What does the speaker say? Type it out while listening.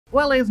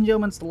Well, ladies and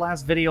gentlemen, it's the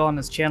last video on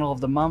this channel of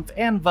the month,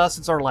 and thus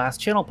it's our last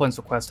channel points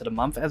request of the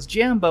month, as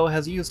Jambo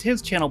has used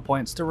his channel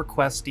points to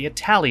request The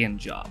Italian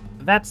Job.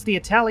 That's The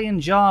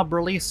Italian Job,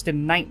 released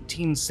in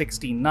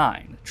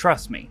 1969.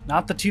 Trust me,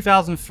 not the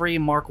 2003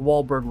 Mark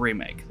Wahlberg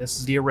remake. This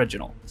is the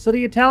original. So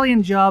The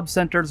Italian Job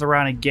centers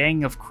around a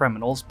gang of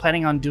criminals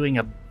planning on doing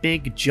a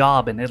big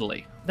job in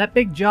Italy. That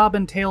big job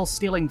entails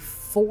stealing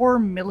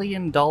 $4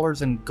 million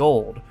in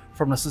gold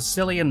from the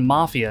Sicilian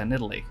Mafia in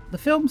Italy. The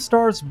film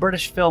stars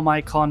British film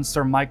icon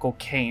Sir Michael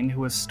Caine,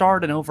 who has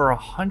starred in over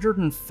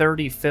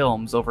 130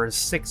 films over his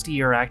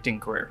 60-year acting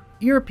career.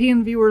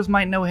 European viewers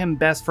might know him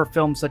best for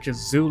films such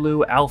as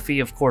Zulu,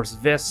 Alfie, of course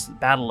Vis,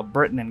 Battle of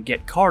Britain, and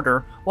Get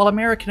Carter, while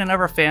American and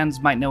other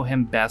fans might know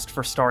him best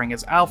for starring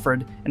as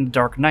Alfred in the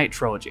Dark Knight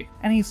trilogy.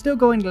 And he's still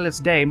going to this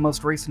day,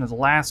 most recent as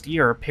last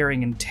year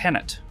appearing in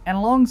Tenet. And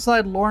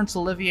alongside Laurence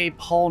Olivier,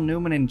 Paul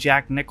Newman, and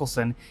Jack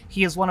Nicholson,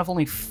 he is one of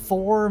only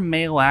 4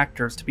 male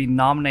actors to be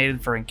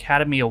nominated for an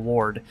Academy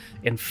Award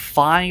in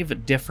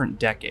 5 different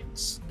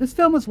decades. This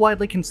film is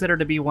widely considered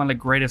to be one of the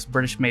greatest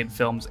British-made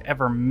films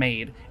ever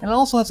made, and it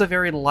also has a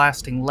very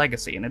lasting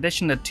legacy. In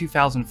addition to the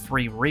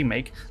 2003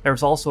 remake,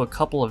 there's also a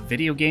couple of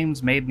video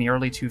games made in the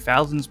early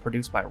 2000s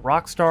produced by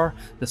Rockstar.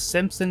 The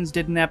Simpsons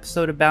did an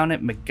episode about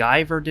it,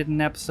 MacGyver did an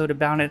episode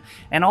about it,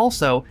 and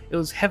also it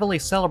was heavily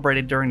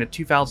celebrated during the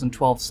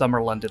 2012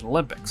 Summer London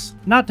Olympics.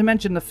 Not to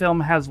mention the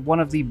film has one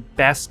of the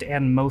best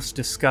and most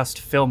discussed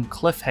film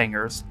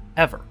cliffhangers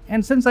ever.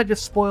 And since I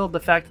just spoiled the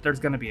fact that there's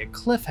going to be a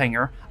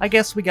cliffhanger, I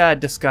guess we gotta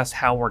discuss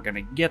how we're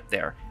gonna get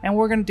there. And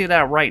we're gonna do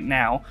that right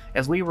now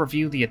as we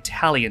review The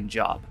Italian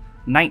Job,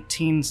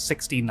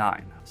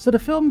 1969. So the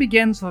film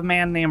begins with a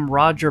man named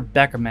Roger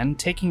Beckerman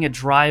taking a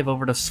drive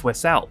over the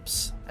Swiss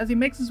Alps. As he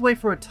makes his way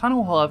through a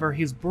tunnel, however,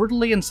 he's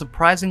brutally and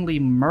surprisingly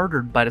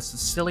murdered by the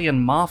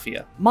Sicilian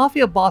Mafia.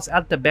 Mafia boss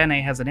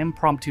Altabene has an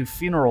impromptu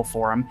funeral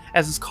for him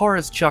as his car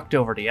is chucked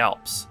over the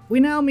Alps.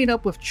 We now meet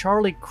up with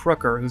Charlie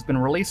Crooker, who's been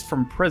released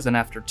from prison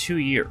after 2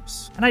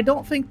 years. And I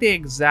don't think they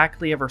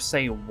exactly ever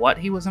say what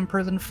he was in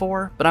prison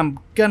for, but I'm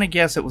gonna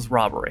guess it was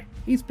robbery.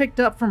 He's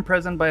picked up from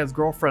prison by his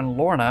girlfriend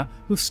Lorna,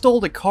 who stole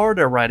the car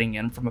they're riding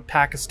in from a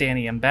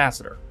Pakistani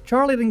ambassador.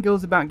 Charlie then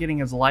goes about getting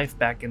his life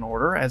back in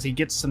order as he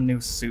gets some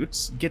new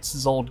suits, gets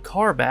his old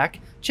car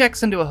back,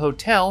 checks into a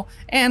hotel,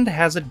 and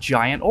has a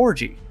giant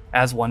orgy,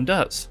 as one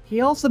does.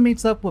 He also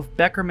meets up with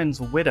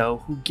Beckerman's widow,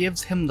 who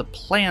gives him the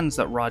plans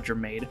that Roger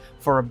made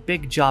for a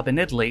big job in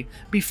Italy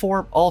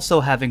before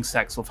also having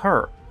sex with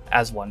her,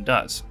 as one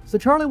does. So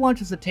Charlie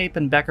watches the tape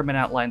and Beckerman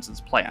outlines his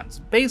plans.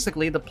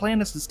 Basically, the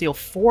plan is to steal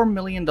 $4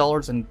 million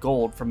in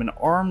gold from an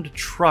armed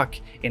truck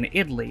in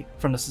Italy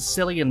from the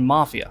Sicilian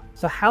Mafia.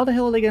 So how the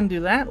hell are they going to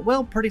do that?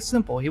 Well, pretty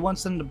simple. He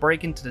wants them to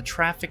break into the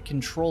traffic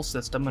control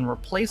system and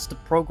replace the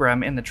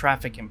program in the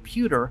traffic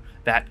computer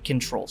that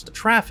controls the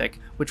traffic,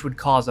 which would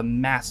cause a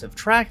massive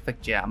traffic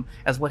jam,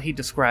 as what he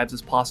describes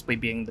as possibly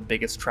being the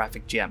biggest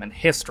traffic jam in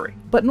history.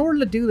 But in order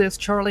to do this,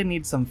 Charlie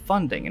needs some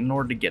funding. In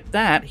order to get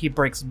that, he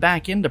breaks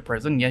back into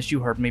prison, yes, you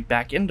heard me,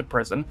 back into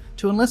prison,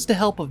 to enlist the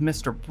help of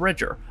Mr.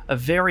 Bridger, a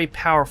very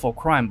powerful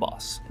crime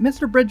boss.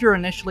 Mr. Bridger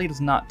initially does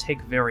not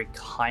take very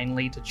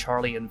kindly to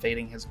Charlie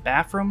invading his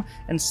bathroom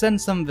and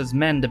sends some of his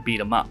men to beat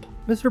him up.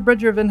 Mr.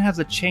 Bridger then has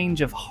a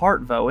change of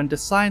heart though and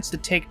decides to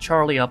take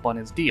Charlie up on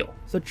his deal.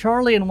 So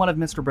Charlie and one of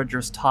Mr.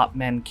 Bridger's top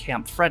men,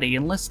 Camp Freddy,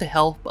 enlist the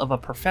help of a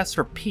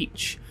Professor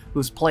Peach,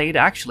 who's played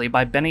actually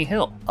by Benny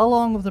Hill.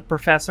 Along with the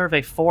professor,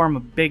 they form a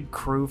big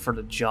crew for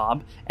the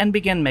job and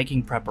begin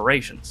making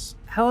preparations.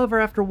 However,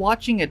 after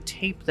watching a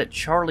tape that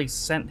Charlie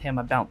sent him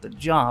about the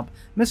job,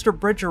 Mr.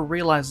 Bridger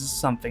realizes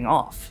something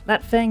off.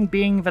 That thing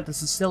being that the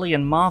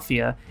Sicilian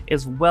Mafia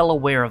is well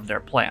aware of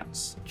their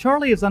plans.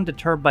 Charlie is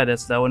undeterred by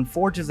this though and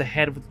forges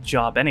ahead with the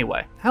job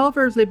anyway.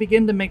 However, as they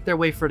begin to make their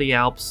way through the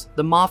Alps,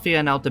 the Mafia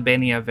and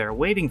Altabene are there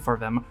waiting for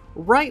them,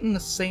 right in the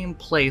same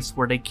place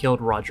where they killed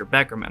Roger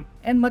Beckerman.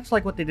 And much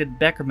like what they did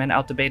Beckerman,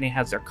 Altabene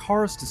has their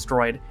cars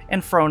destroyed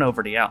and thrown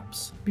over the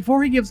Alps.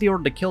 Before he gives the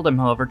order to kill them,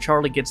 however,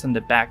 Charlie gets him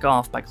to back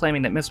off by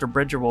claiming that Mr.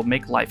 Bridger will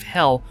make life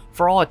hell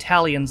for all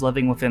Italians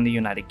living within the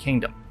United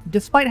Kingdom.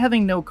 Despite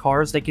having no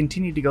cars, they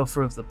continue to go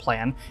through with the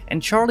plan,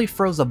 and Charlie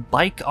throws a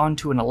bike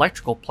onto an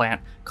electrical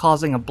plant,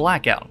 causing a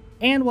blackout.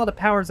 And while the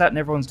power's out and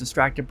everyone's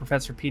distracted,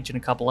 Professor Peach and a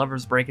couple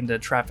others break into the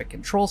traffic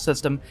control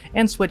system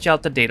and switch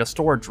out the data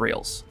storage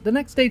reels. The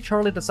next day,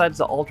 Charlie decides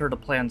to alter the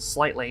plan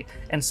slightly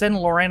and send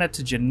Lorena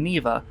to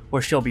Geneva,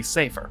 where she'll be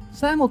safer.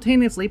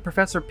 Simultaneously,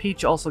 Professor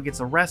Peach also gets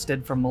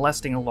arrested for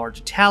molesting a large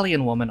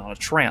Italian woman on a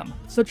tram.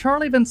 So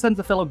Charlie then sends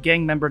a fellow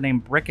gang member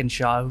named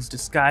Brickenshaw, who's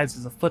disguised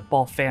as a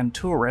football fan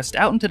tourist,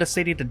 out into the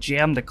city to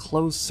jam the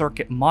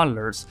closed-circuit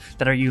monitors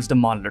that are used to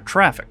monitor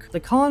traffic. The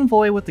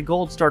convoy with the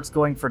gold starts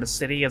going for the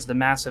city as the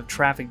massive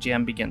traffic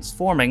jam begins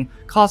forming,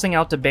 causing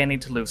Altabene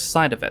to lose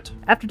sight of it.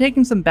 After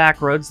taking some back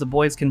roads, the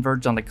boys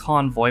converge on the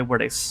convoy where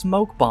they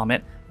smoke bomb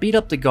it, beat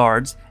up the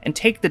guards, and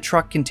take the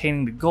truck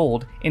containing the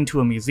gold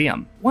into a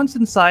museum. Once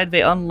inside,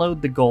 they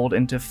unload the gold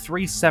into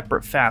 3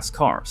 separate fast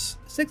cars.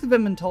 6 of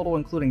them in total,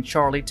 including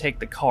Charlie, take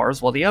the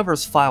cars, while the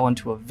others file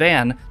into a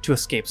van to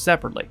escape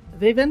separately.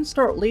 They then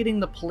start leading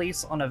the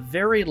police on a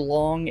very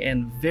long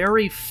and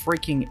very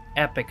freaking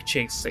epic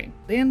chase scene.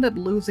 They end up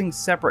losing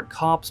separate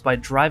cops by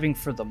driving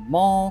for the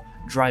mall,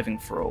 driving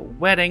for a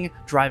wedding,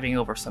 driving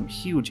over some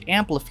huge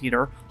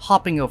amphitheater,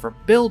 hopping over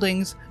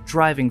buildings,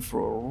 driving for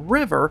a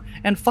river,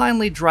 and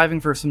finally driving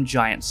for some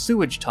giant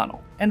sewage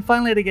tunnel. And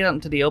finally they get out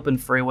into the open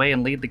freeway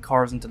and lead the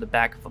cars into the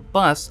back of a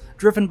bus,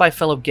 driven by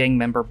fellow gang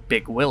member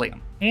Big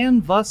William.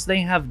 And thus they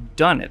have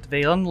done it.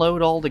 They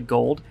unload all the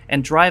gold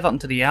and drive out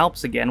into the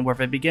Alps again, where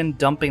they begin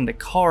dumping the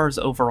cars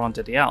over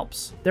onto the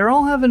Alps. They're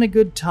all having a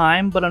good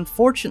time, but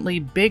unfortunately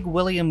Big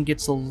William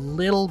gets a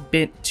little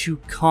bit too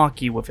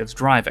cocky with his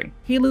driving.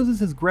 He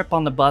loses his grip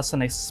on the bus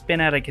and they spin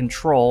out of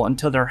control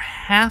until they're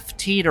half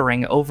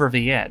teetering over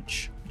the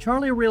edge.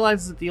 Charlie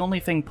realizes that the only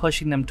thing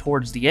pushing them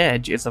towards the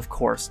edge is, of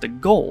course, the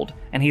gold,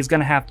 and he's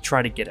gonna have to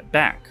try to get it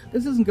back.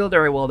 This doesn't go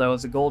very well though,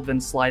 as the gold then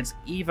slides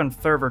even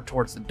further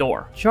towards the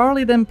door.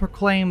 Charlie then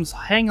proclaims,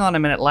 "Hang on a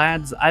minute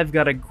lads, I've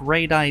got a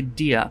great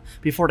idea,"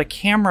 before the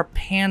camera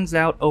pans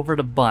out over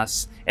the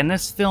bus, and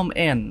this film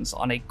ends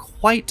on a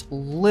quite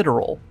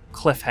literal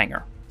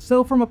cliffhanger.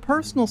 So from a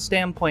personal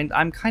standpoint,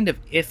 I'm kind of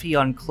iffy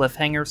on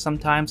cliffhangers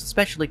sometimes,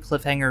 especially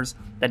cliffhangers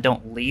that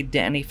don't lead to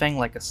anything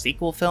like a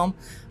sequel film.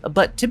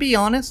 But to be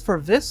honest, for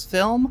this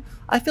film,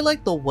 I feel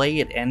like the way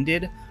it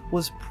ended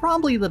was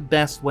probably the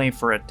best way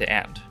for it to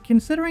end.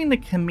 Considering the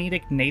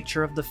comedic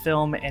nature of the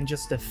film and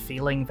just the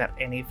feeling that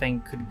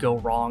anything could go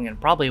wrong and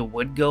probably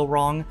would go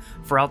wrong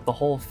throughout the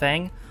whole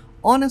thing,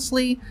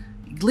 honestly,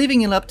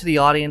 leaving it up to the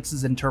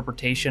audience's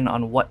interpretation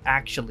on what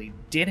actually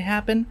did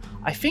happen,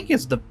 I think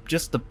is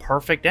just the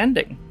perfect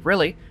ending.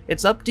 Really,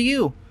 it's up to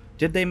you.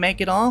 Did they make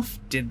it off?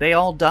 Did they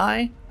all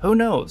die? Who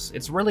knows?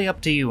 It's really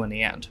up to you in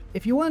the end.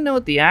 If you want to know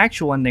what the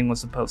actual ending was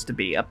supposed to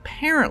be,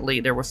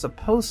 apparently there was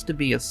supposed to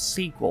be a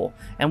sequel,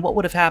 and what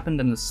would have happened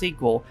in the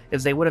sequel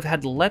is they would have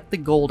had to let the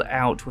gold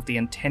out with the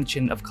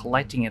intention of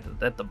collecting it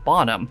at the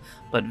bottom,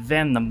 but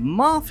then the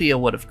Mafia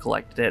would have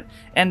collected it,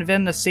 and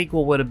then the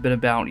sequel would have been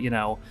about, you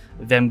know,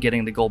 them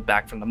getting the gold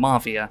back from the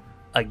Mafia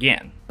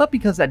again. But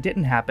because that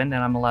didn't happen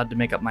and I'm allowed to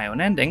make up my own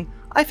ending,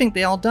 I think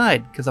they all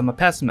died, because I'm a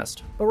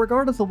pessimist. But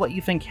regardless of what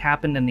you think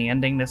happened in the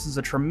ending, this is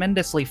a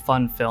tremendously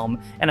fun film,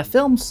 and a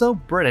film so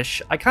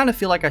British, I kind of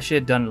feel like I should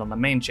have done it on the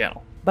main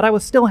channel. But I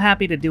was still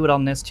happy to do it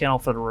on this channel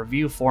for the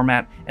review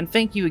format, and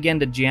thank you again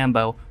to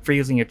Jambo for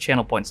using your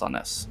channel points on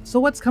this. So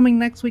what's coming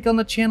next week on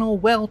the channel?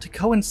 Well, to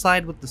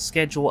coincide with the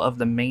schedule of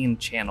the main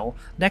channel,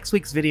 next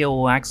week's video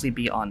will actually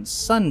be on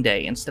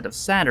Sunday instead of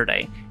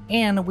Saturday,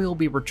 and we will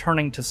be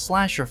returning to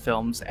slasher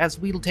films as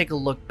we'll take a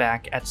look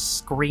back at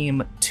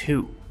Scream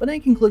 2. But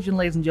in conclusion,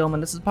 ladies and gentlemen,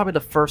 this is probably the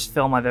first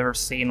film I've ever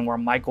seen where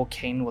Michael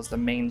Caine was the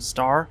main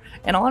star,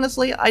 and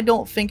honestly, I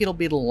don't think it'll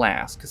be the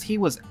last, because he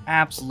was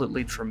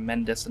absolutely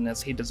tremendous in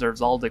this. He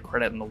deserves all the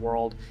credit in the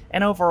world,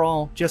 and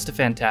overall, just a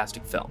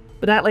fantastic film.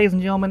 But that, ladies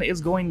and gentlemen, is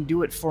going to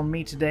do it for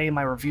me today,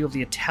 my review of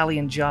The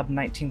Italian Job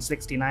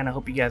 1969. I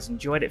hope you guys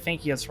enjoyed it.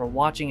 Thank you guys for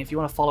watching. If you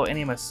want to follow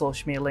any of my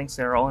social media links,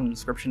 they are all in the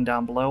description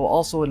down below.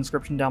 Also in the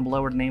description down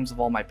below are the names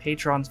of all my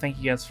patrons. Thank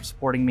you guys for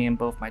supporting me in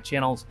both my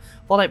channels.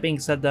 With all that being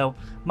said though,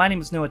 my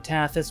name is Noah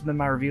Tath. This has been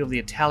my review of The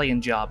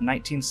Italian Job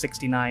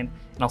 1969,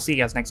 and I'll see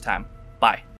you guys next time. Bye.